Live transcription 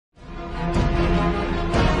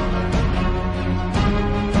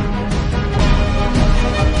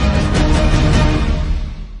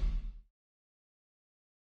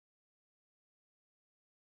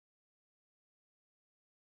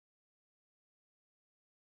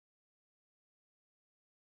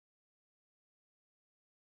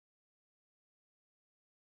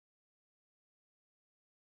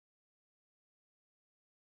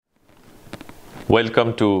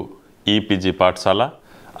Welcome to EPG Pathshala.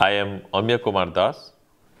 I am Amya Kumar Das,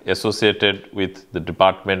 associated with the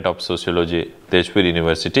Department of Sociology, Tezpur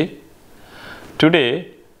University.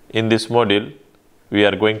 Today, in this module, we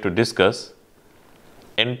are going to discuss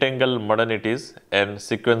entangled modernities and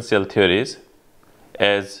sequential theories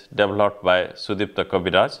as developed by Sudipta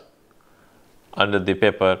Kaviraj under the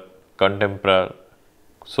paper Contemporary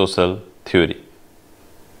Social Theory.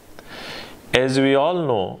 As we all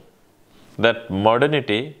know, that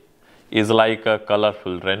modernity is like a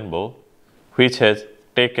colorful rainbow which has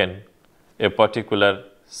taken a particular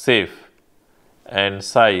shape and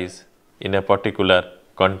size in a particular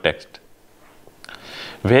context.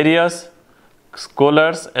 Various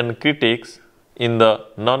scholars and critics in the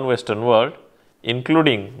non-Western world,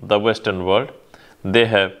 including the Western world, they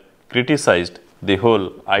have criticized the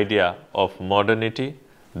whole idea of modernity,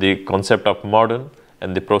 the concept of modern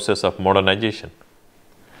and the process of modernization.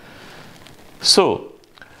 So,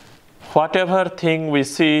 whatever thing we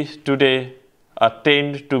see today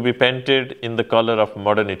tend to be painted in the color of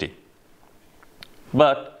modernity.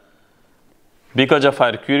 But because of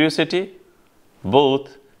our curiosity,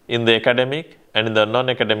 both in the academic and in the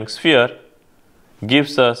non-academic sphere,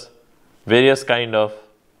 gives us various kind of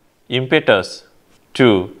impetus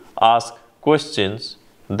to ask questions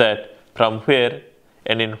that from where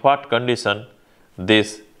and in what condition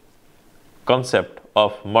this concept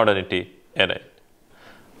of modernity arrived.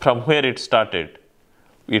 From where it started,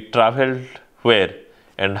 it traveled where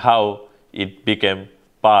and how it became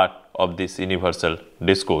part of this universal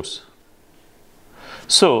discourse.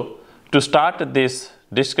 So, to start this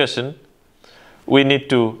discussion, we need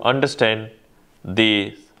to understand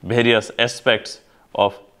the various aspects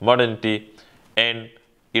of modernity and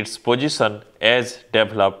its position as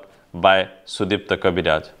developed by Sudipta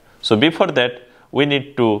Kaviraj. So, before that, we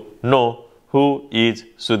need to know who is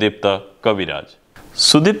Sudipta Kaviraj.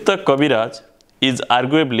 Sudipta Kaviraj is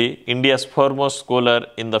arguably India's foremost scholar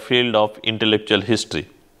in the field of intellectual history.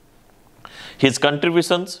 His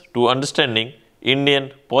contributions to understanding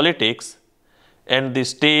Indian politics and the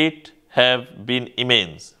state have been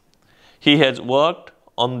immense. He has worked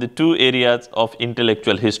on the two areas of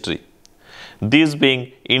intellectual history, these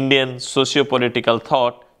being Indian socio-political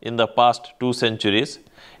thought in the past 2 centuries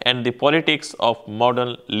and the politics of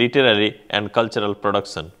modern literary and cultural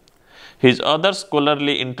production. His other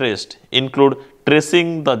scholarly interests include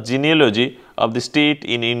tracing the genealogy of the state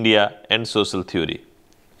in India and social theory.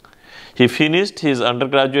 He finished his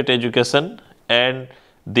undergraduate education at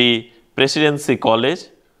the Presidency College,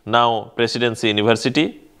 now Presidency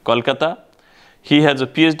University, Kolkata. He has a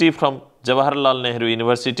PhD from Jawaharlal Nehru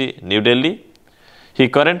University, New Delhi. He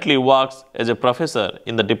currently works as a professor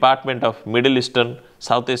in the Department of Middle Eastern,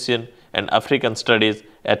 South Asian and African Studies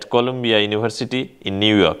at Columbia University in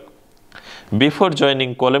New York. Before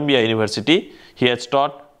joining Columbia University, he has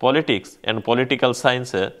taught politics and political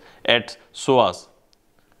sciences at SOAS,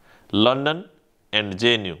 London and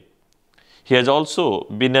JNU. He has also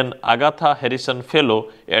been an Agatha Harrison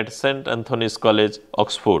Fellow at St. Anthony's College,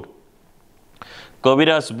 Oxford.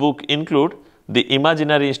 Kaviraj's books include The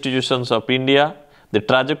Imaginary Institutions of India, The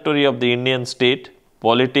Trajectory of the Indian State,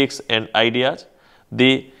 Politics and Ideas,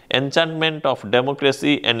 The Enchantment of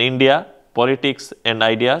Democracy and India, Politics and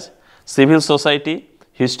Ideas, Civil Society,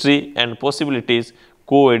 History and Possibilities,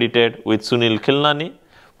 co-edited with Sunil Khilnani,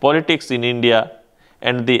 Politics in India,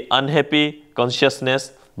 and The Unhappy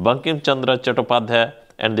Consciousness, Bankim Chandra Chattopadhyay,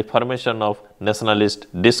 and the Formation of Nationalist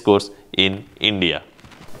Discourse in India.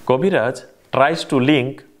 Kaviraj tries to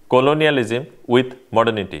link colonialism with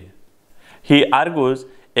modernity. He argues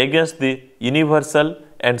against the universal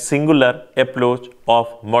and singular approach of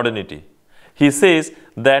modernity. He says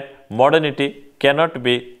that modernity cannot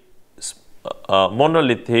be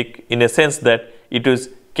monolithic in a sense that it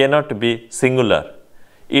cannot be singular.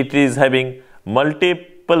 It is having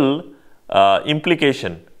multiple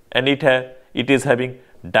implication and it is having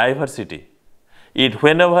diversity.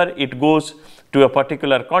 Whenever it goes to a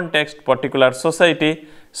particular context, particular society,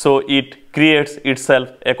 so it creates itself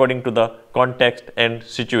according to the context and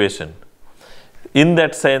situation. In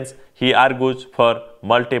that sense, he argues for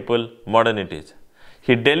multiple modernities.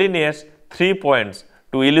 He delineates 3 points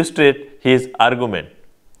to illustrate his argument.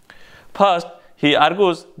 First, he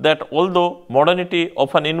argues that although modernity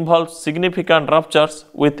often involves significant ruptures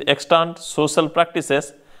with extant social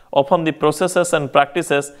practices, often the processes and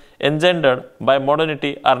practices engendered by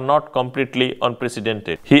modernity are not completely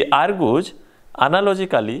unprecedented. He argues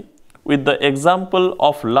analogically with the example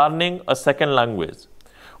of learning a second language.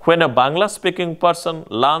 When a Bangla-speaking person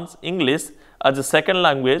learns English as a second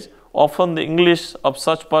language, often the English of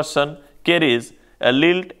such person carries a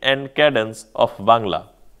lilt and cadence of Bangla.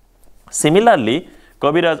 Similarly,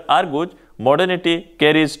 Kaviraj argues modernity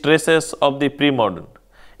carries traces of the pre-modern,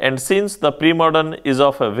 and since the pre-modern is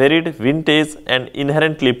of a varied vintage and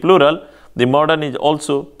inherently plural, the modern is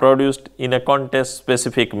also produced in a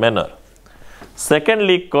context-specific manner.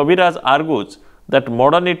 Secondly, Kaviraj argues that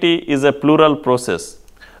modernity is a plural process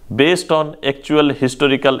based on actual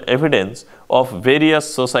historical evidence of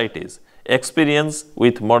various societies' experience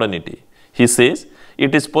with modernity. He says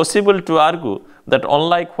it is possible to argue that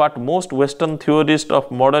unlike what most Western theorists of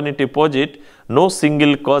modernity posit, no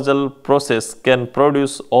single causal process can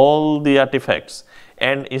produce all the artifacts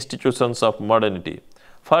and institutions of modernity.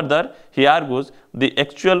 Further, he argues the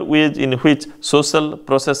actual ways in which social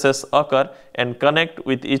processes occur and connect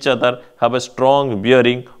with each other have a strong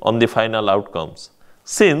bearing on the final outcomes.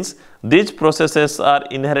 Since these processes are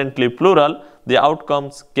inherently plural, the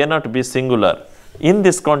outcomes cannot be singular. In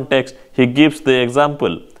this context, he gives the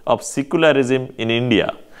example of secularism in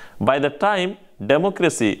India. By the time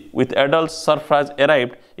democracy with adult suffrage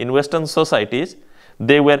arrived in Western societies,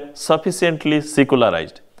 they were sufficiently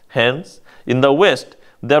secularized. Hence, in the West,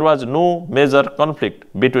 there was no major conflict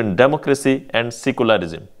between democracy and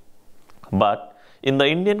secularism. But in the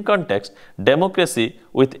Indian context, democracy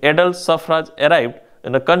with adult suffrage arrived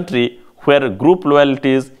in a country where group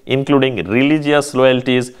loyalties, including religious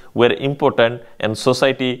loyalties, were important and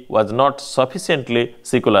society was not sufficiently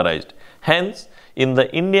secularized. Hence, in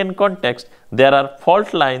the Indian context, there are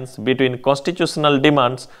fault lines between constitutional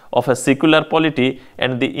demands of a secular polity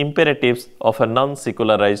and the imperatives of a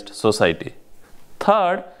non-secularized society.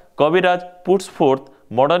 Third, Kaviraj puts forth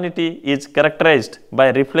modernity is characterized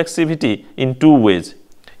by reflexivity in two ways.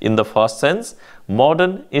 In the first sense,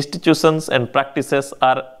 modern institutions and practices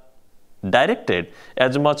are directed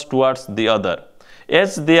as much towards the other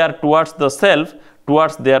as they are towards the self,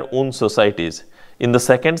 towards their own societies. In the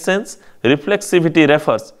second sense, reflexivity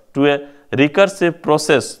refers to a recursive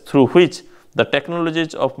process through which the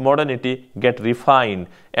technologies of modernity get refined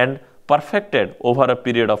and perfected over a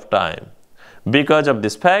period of time. Because of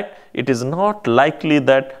this fact, it is not likely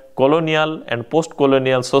that colonial and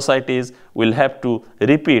post-colonial societies will have to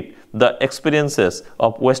repeat the experiences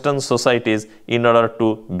of Western societies in order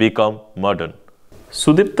to become modern.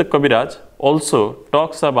 Sudipta Kaviraj also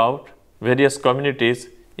talks about various communities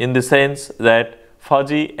in the sense that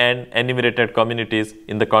fuzzy and enumerated communities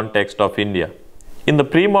in the context of India. In the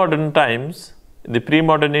pre-modern times, the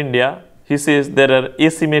pre-modern India, he says there are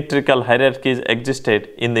asymmetrical hierarchies existed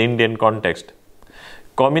in the Indian context.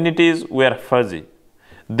 Communities were fuzzy.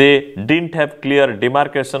 They didn't have clear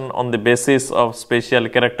demarcation on the basis of spatial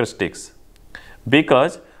characteristics.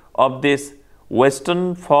 Because of this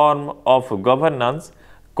Western form of governance,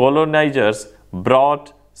 colonizers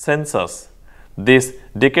brought census, this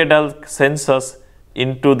decadal census,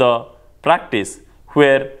 into the practice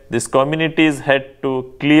where these communities had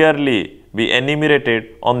to clearly be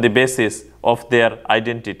enumerated on the basis of their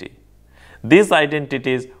identity. These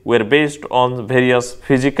identities were based on various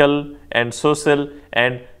physical and social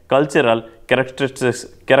and cultural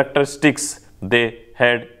characteristics they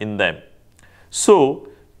had in them. So,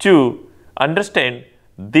 to understand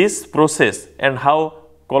this process and how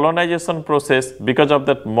colonization process, because of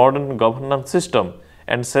that modern governance system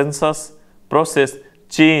and census process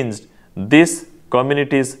changed this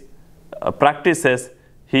community's practices,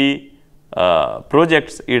 he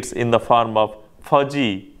projects it in the form of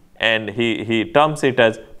fuzzy, and he terms it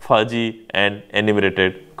as fuzzy and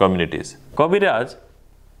enumerated communities. Kaviraj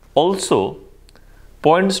also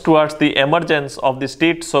points towards the emergence of the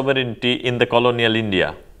state sovereignty in the colonial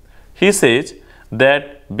India. He says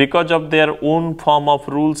that because of their own form of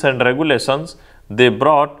rules and regulations, they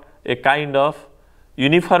brought a kind of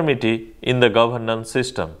uniformity in the governance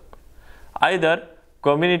system. Either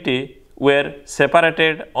community were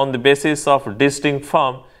separated on the basis of distinct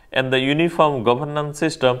form, and the uniform governance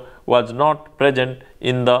system was not present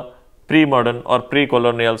in the pre-modern or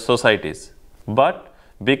pre-colonial societies. But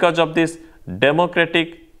because of this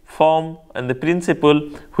democratic form and the principle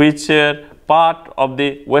which are part of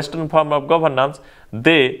the Western form of governance,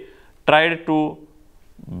 they tried to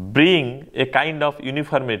bring a kind of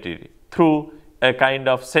uniformity through a kind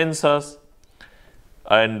of census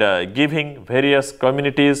and giving various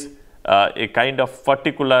communities a kind of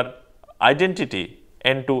particular identity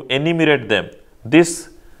and to enumerate them. This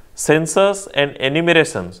census and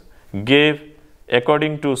enumerations gave,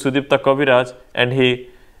 according to Sudipta Kaviraj, and he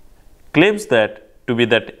claims that to be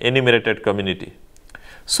that enumerated community.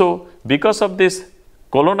 So, because of this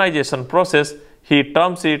colonization process, he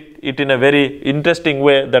terms it in a very interesting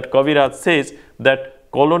way that Kaviraj says that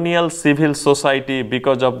colonial civil society,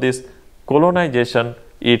 because of this colonization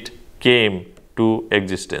it came to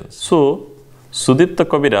existence. So, Sudipta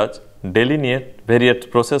Kaviraj delineates various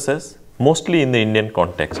processes mostly in the Indian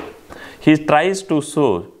context. He tries to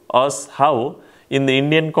show us how in the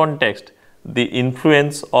Indian context the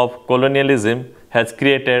influence of colonialism has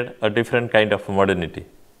created a different kind of modernity.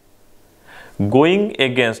 Going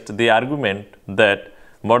against the argument that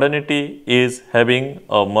modernity is having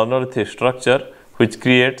a monolithic structure which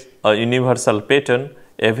creates a universal pattern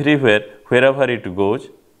everywhere wherever it goes,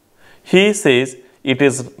 he says it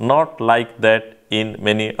is not like that in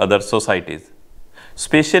many other societies.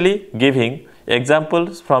 Specially giving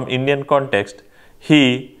examples from Indian context,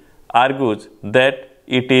 he argues that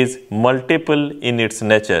it is multiple in its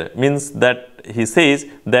nature, means that he says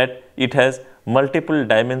that it has multiple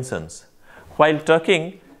dimensions. While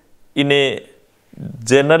talking in a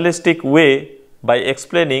generalistic way by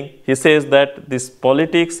explaining, he says that this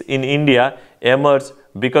politics in India emerged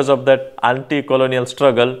because of that anti-colonial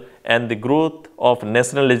struggle, and the growth of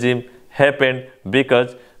nationalism happened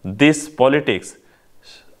because this politics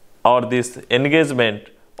or this engagement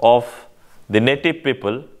of the native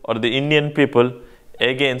people or the Indian people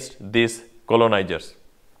against these colonizers.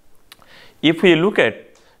 If we look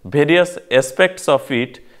at various aspects of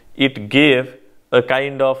it, it gave a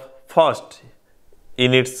kind of first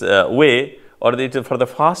in its way, or for the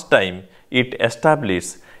first time it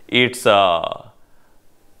established its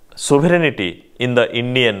sovereignty in the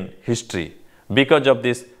Indian history. Because of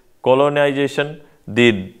this colonization,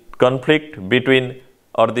 the conflict between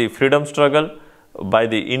or the freedom struggle by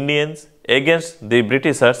the Indians against the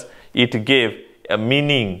Britishers, it gave a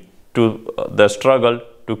meaning to the struggle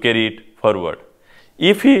to carry it forward.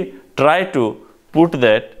 If we try to put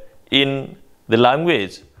that in the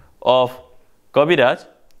language of Kaviraj,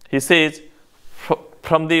 he says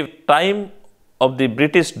from the time of the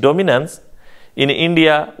British dominance in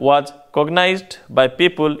India was cognized by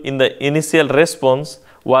people in the initial response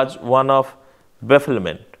was one of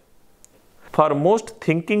bafflement. For most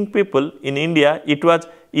thinking people in India, it was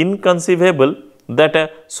inconceivable that a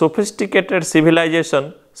sophisticated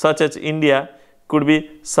civilization such as India could be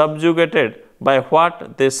subjugated by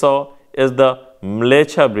what they saw as the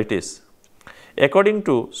militia British. According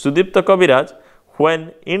to Sudipta Kaviraj,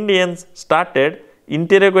 when Indians started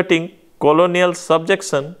interrogating colonial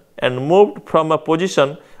subjection and moved from a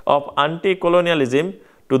position of anti-colonialism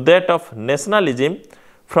to that of nationalism,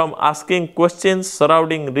 from asking questions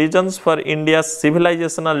surrounding reasons for India's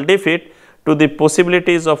civilizational defeat to the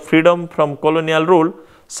possibilities of freedom from colonial rule,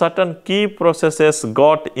 certain key processes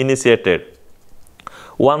got initiated.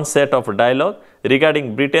 One set of dialogue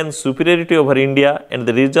regarding Britain's superiority over India and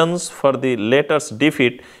the reasons for the latter's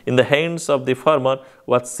defeat in the hands of the former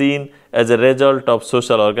was seen as a result of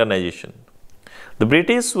social organization. The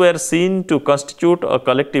British were seen to constitute a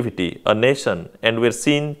collectivity, a nation, and were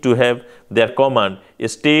seen to have their command a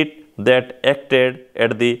state that acted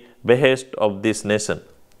at the behest of this nation.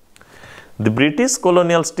 The British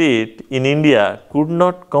colonial state in India could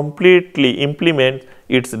not completely implement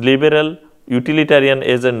its liberal utilitarian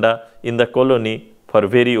agenda in the colony for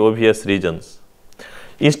very obvious reasons.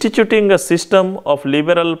 Instituting a system of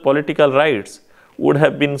liberal political rights would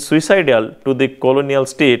have been suicidal to the colonial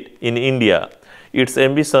state in India, its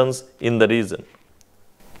ambitions in the region.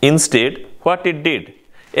 Instead, what it did,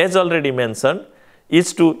 as already mentioned,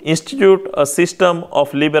 is to institute a system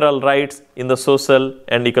of liberal rights in the social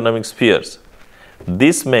and economic spheres.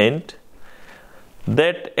 This meant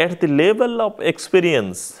that at the level of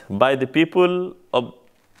experience by the people of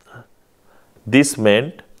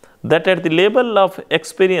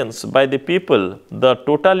the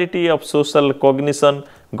totality of social cognition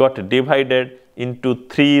got divided into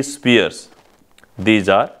three spheres. These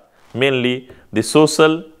are mainly the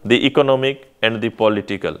social, the economic, and the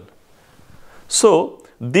political. So,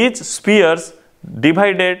 these spheres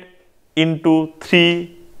divided into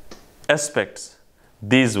three aspects.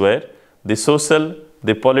 These were the social,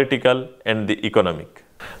 the political, and the economic.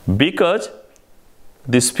 Because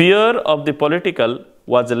the sphere of the political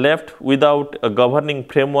was left without a governing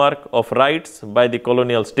framework of rights by the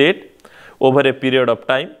colonial state over a period of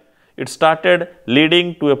time, it started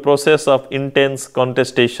leading to a process of intense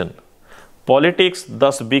contestation. Politics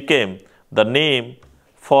thus became the name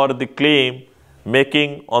for the claim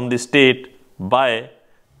making on the state by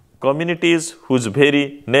communities whose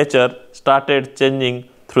very nature started changing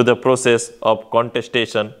through the process of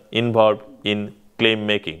contestation involved in claim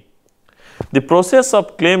making. The process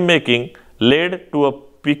of claim making led to a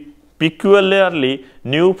peculiarly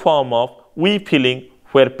new form of we feeling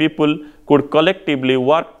where people could collectively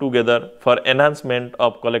work together for enhancement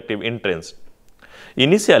of collective interest.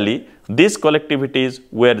 Initially, these collectivities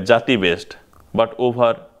were jati-based, but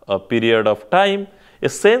over a period of time, a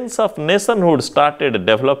sense of nationhood started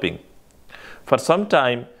developing. For some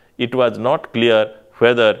time, it was not clear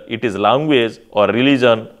whether it is language or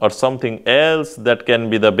religion or something else that can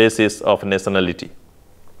be the basis of nationality.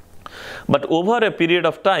 But over a period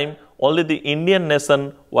of time, only the Indian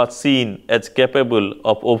nation was seen as capable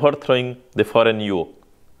of overthrowing the foreign yoke.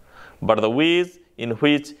 But the ways in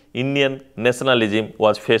which Indian nationalism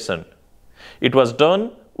was fashioned, it was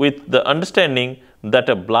done with the understanding that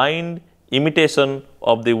a blind imitation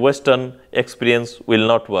of the Western experience will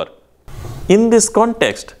not work. In this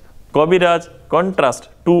context, Kaviraj contrasts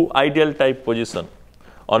two ideal type positions.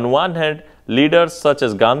 On one hand, leaders such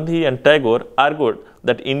as Gandhi and Tagore argued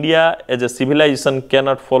that India as a civilization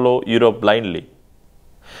cannot follow Europe blindly.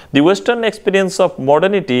 The Western experience of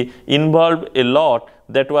modernity involved a lot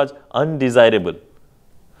that was undesirable.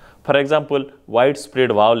 For example,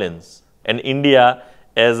 widespread violence, and India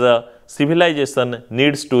as a civilization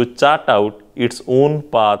needs to chart out its own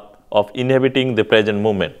path of inhabiting the present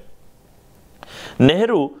moment.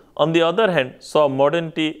 Nehru, on the other hand, saw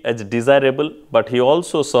modernity as desirable, but he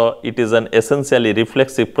also saw it is an essentially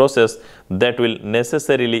reflexive process that will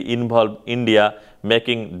necessarily involve India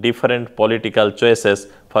making different political choices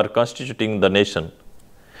for constituting the nation.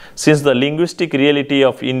 Since the linguistic reality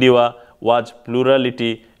of India was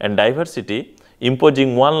plurality and diversity,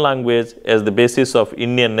 imposing one language as the basis of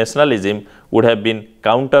Indian nationalism would have been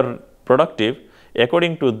counterproductive,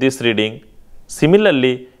 according to this reading.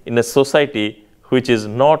 Similarly, in a society which is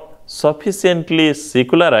not sufficiently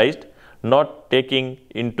secularized, not taking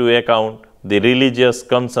into account the religious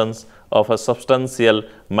concerns of a substantial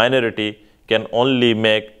minority, can only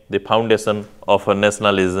make the foundation of a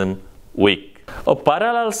nationalism weak. A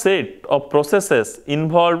parallel set of processes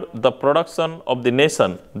involved the production of the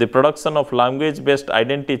nation, the production of language-based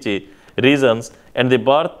identity, regions, and the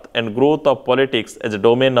birth and growth of politics as a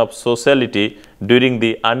domain of sociality during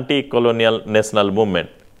the anti-colonial national movement.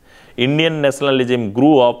 Indian nationalism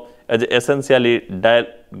grew up as essentially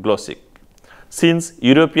diagnostic. Since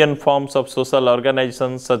European forms of social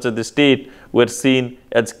organizations such as the state were seen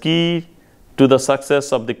as key to the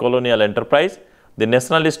success of the colonial enterprise, the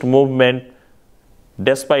nationalist movement,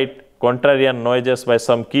 despite contrarian noises by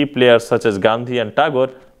some key players such as Gandhi and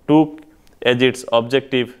Tagore, took as its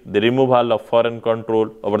objective the removal of foreign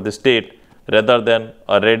control over the state rather than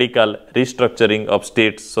a radical restructuring of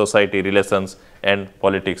state-society relations and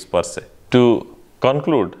politics per se. To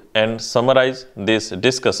conclude and summarize this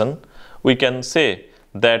discussion, we can say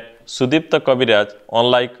that Sudipta Kaviraj,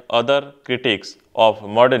 unlike other critics of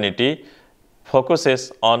modernity,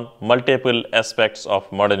 focuses on multiple aspects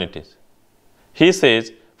of modernity. He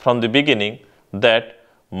says from the beginning that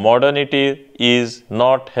modernity is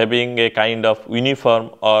not having a kind of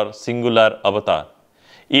uniform or singular avatar.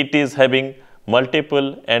 It is having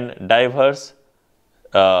multiple and diverse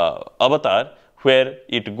avatar where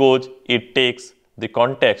it goes, it takes the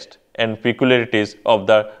context and peculiarities of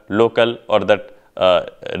the local or that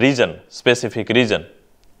region, specific region.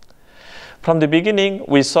 From the beginning,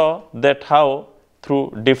 we saw that how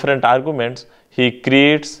through different arguments he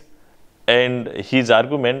creates and his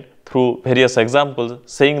argument through various examples,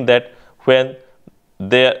 saying that when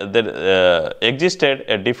there existed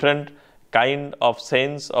a different kind of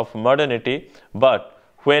sense of modernity, but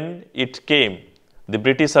when it came, the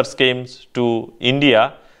Britishers came to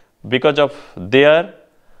India, because of their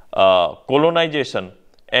colonization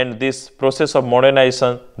and this process of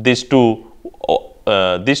modernization, these two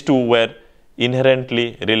were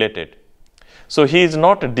inherently related. So he is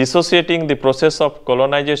not dissociating the process of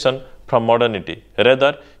colonization from modernity.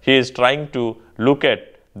 Rather, he is trying to look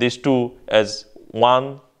at these two as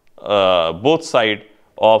one, both sides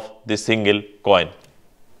of the single coin.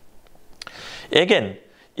 Again,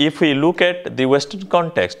 if we look at the Western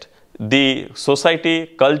context, the society,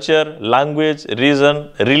 culture, language,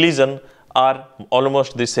 religion are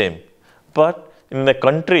almost the same. But in a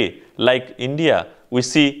country like India, we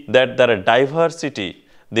see that there are diversity,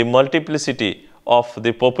 the multiplicity of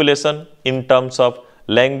the population in terms of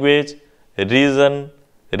language, region,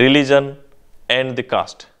 religion, and the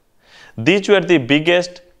caste. These were the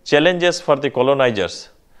biggest challenges for the colonizers.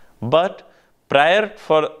 But prior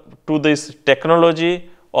to this technology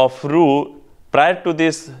of rule, prior to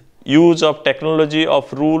this use of technology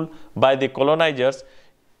of rule by the colonizers,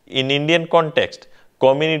 in Indian context,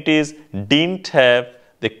 communities didn't have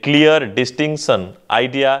the clear distinction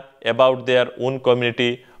idea about their own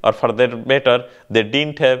community, or for that matter, they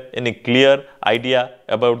didn't have any clear idea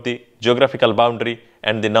about the geographical boundary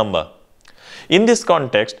and the number. In this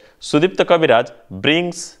context, Sudipta Kaviraj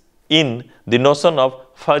brings in the notion of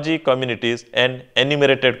fuzzy communities and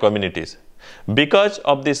enumerated communities. Because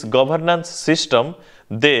of this governance system,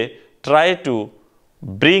 they try to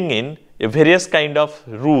bring in a various kind of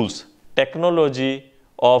rules, technology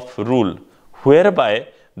of rule, whereby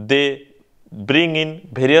they bring in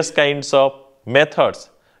various kinds of methods,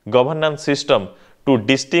 governance system to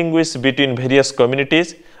distinguish between various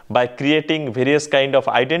communities by creating various kind of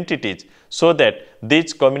identities, so that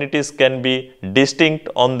these communities can be distinct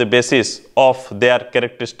on the basis of their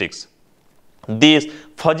characteristics. This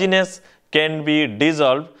fuzziness can be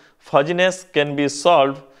dissolved, fuzziness can be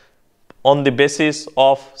solved on the basis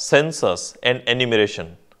of census and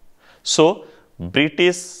enumeration. So,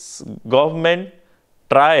 British government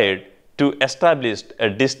tried to establish a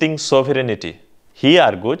distinct sovereignty. He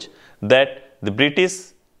argues that the British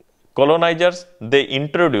colonizers, they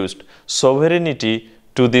introduced sovereignty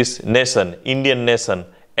to this nation, Indian nation,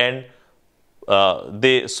 and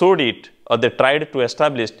they showed it, or they tried to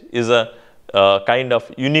establish is a kind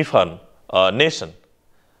of uniform nation.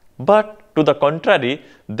 But to the contrary,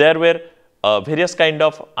 there were various kind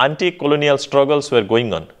of anti-colonial struggles were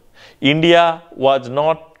going on. India was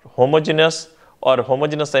not homogeneous or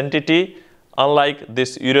homogeneous entity, unlike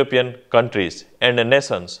these European countries and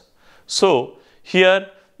nations. So, here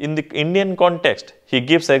in the Indian context, he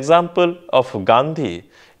gives example of Gandhi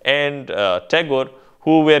and Tagore,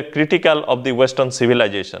 who were critical of the Western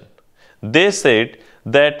civilization. They said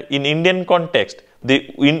that in Indian context,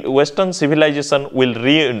 the Western civilization will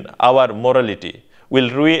ruin our morality, will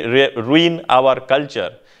ruin our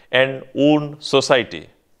culture and own society.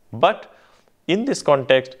 But in this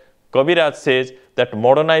context, Kaviraj says that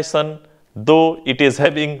modernization, though it is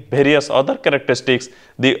having various other characteristics,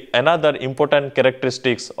 the another important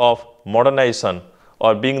characteristics of modernization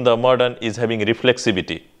or being the modern is having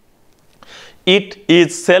reflexivity. It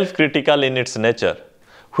is self-critical in its nature.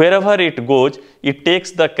 Wherever it goes, it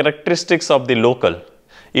takes the characteristics of the local.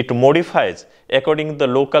 It modifies according to the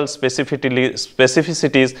local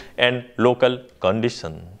specificities and local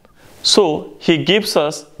condition. So, he gives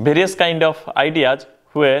us various kind of ideas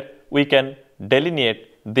where we can delineate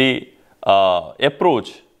the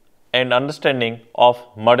approach and understanding of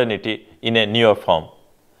modernity in a newer form.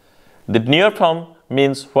 The newer form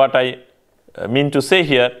means what I mean to say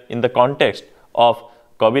here in the context of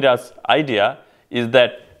Kaviraj's idea is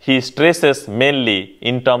that he stresses mainly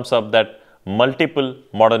in terms of that multiple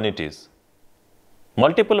modernities.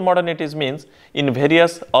 Multiple modernities means in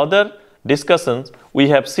various other discussions we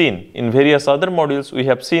have seen, in various other modules we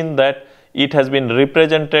have seen that it has been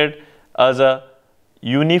represented as a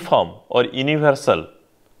uniform or universal.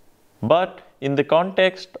 But in the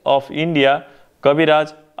context of India,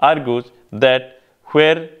 Kaviraj argues that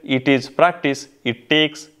where it is practiced, it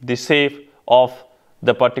takes the shape of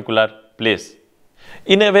the particular place.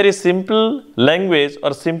 In a very simple language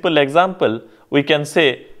or simple example, we can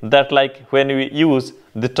say that like when we use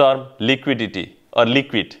the term liquidity or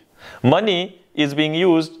liquid, money is being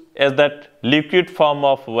used as that liquid form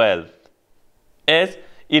of wealth, as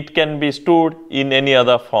it can be stored in any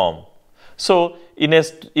other form. So,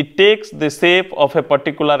 it takes the shape of a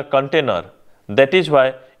particular container. That is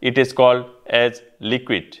why it is called as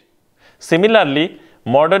liquid. Similarly,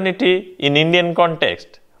 modernity in Indian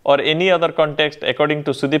context or any other context, according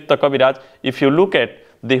to Sudipta Kaviraj, if you look at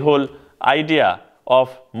the whole idea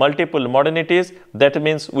of multiple modernities, that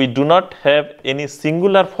means we do not have any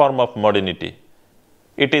singular form of modernity.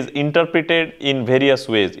 It is interpreted in various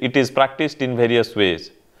ways. It is practiced in various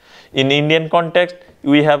ways. In Indian context,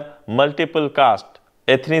 we have multiple caste,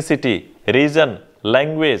 ethnicity, region,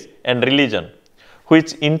 language and religion,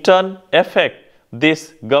 which in turn affect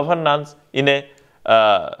this governance in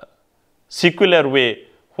a secular way,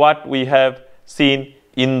 what we have seen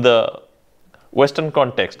in the Western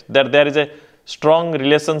context, that there is a strong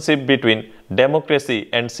relationship between democracy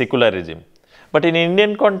and secularism. But in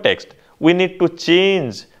Indian context, we need to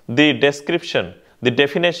change the description, the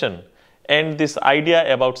definition and this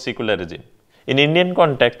idea about secularism. In Indian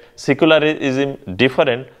context, secularism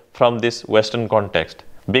different from this Western context,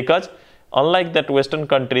 because unlike that Western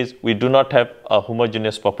countries, we do not have a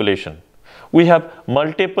homogeneous population. We have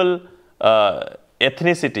multiple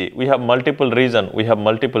ethnicity, we have multiple region, we have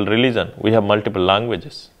multiple religion, we have multiple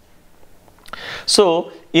languages.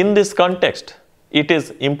 So, in this context, it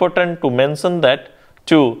is important to mention that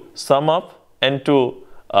to sum up and to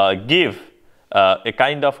give a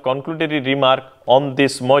kind of concludatory remark on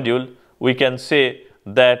this module, we can say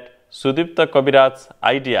that Sudipta Kaviraj's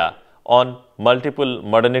idea on multiple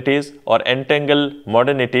modernities or entangled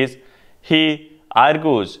modernities, he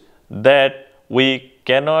argues that we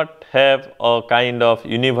cannot have a kind of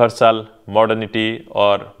universal modernity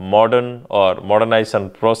or modern or modernization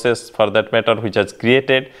process for that matter which has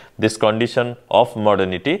created this condition of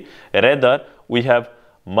modernity. Rather, we have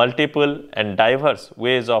multiple and diverse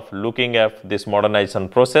ways of looking at this modernization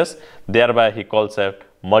process. Thereby, he calls it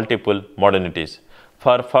multiple modernities.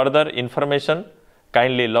 For further information,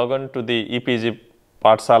 kindly log on to the EPG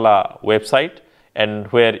Pathshala website and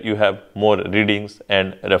where you have more readings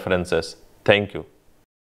and references. Thank you.